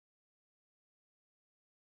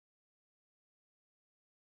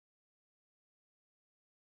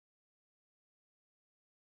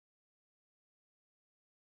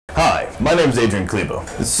Hi, my name is Adrian Klebo.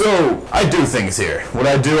 So, I do things here. What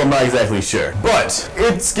I do, I'm not exactly sure. But,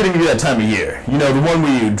 it's getting to be that time of year. You know, the one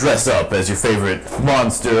where you dress up as your favorite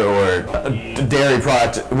monster or a dairy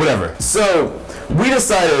product, whatever. So, we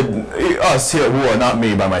decided, us here at War, not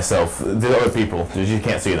me by myself, the other people, you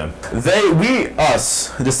can't see them.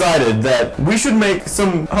 Us, decided that we should make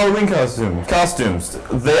some Halloween costumes.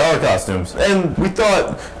 They are costumes. And we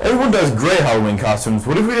thought, everyone does great Halloween costumes,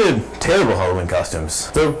 what if we did terrible Halloween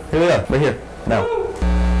costumes? So, here they are, right here, now.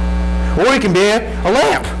 Or it can be a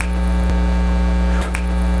lamp.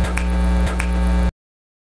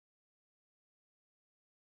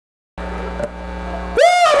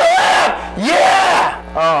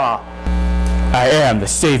 I am the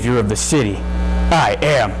savior of the city. I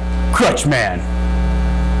am Crutch Man.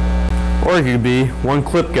 Or you could be one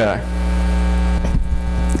clip guy.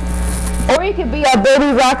 Or you could be a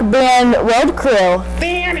baby rock band road crew.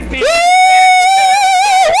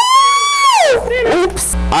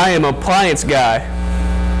 Oops. I am appliance guy.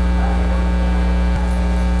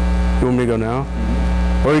 You want me to go now?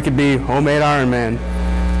 Or you could be homemade Iron Man.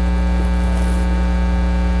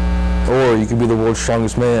 Or you could be the world's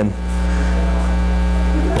strongest man.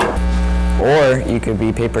 Or you could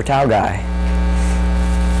be paper towel guy.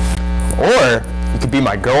 Or you could be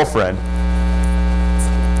my girlfriend.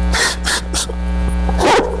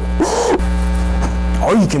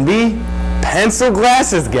 Or you can be pencil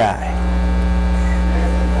glasses guy.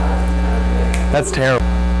 That's terrible.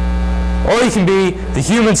 Or you can be the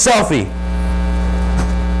human selfie.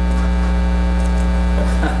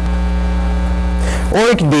 Or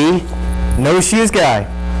you can be no shoes guy.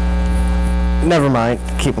 Never mind,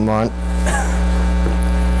 keep them on.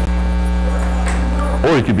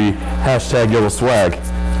 Or you could be hashtag yellow swag.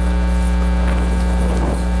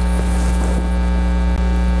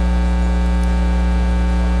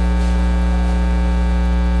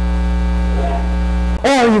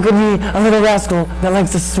 Or you could be a little rascal that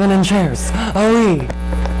likes to swing in chairs. Oh,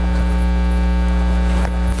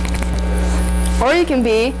 Or you can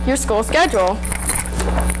be your school schedule.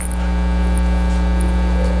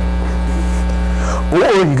 Or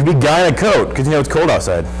you could be guy in a coat, because you know it's cold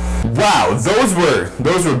outside. Wow, those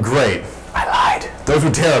were great. I lied. Those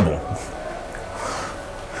were terrible.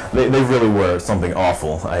 They really were something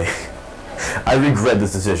awful. I regret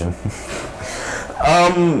this decision.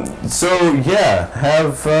 So yeah,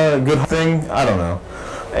 have a good thing, I don't know.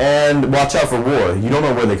 And watch out for War. You don't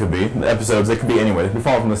know where they could be. The episodes, they could be anywhere. They could be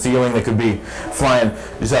falling from the ceiling, they could be flying.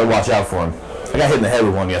 You just gotta watch out for them. I got hit in the head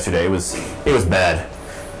with one yesterday. It was bad.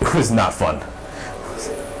 It was not fun.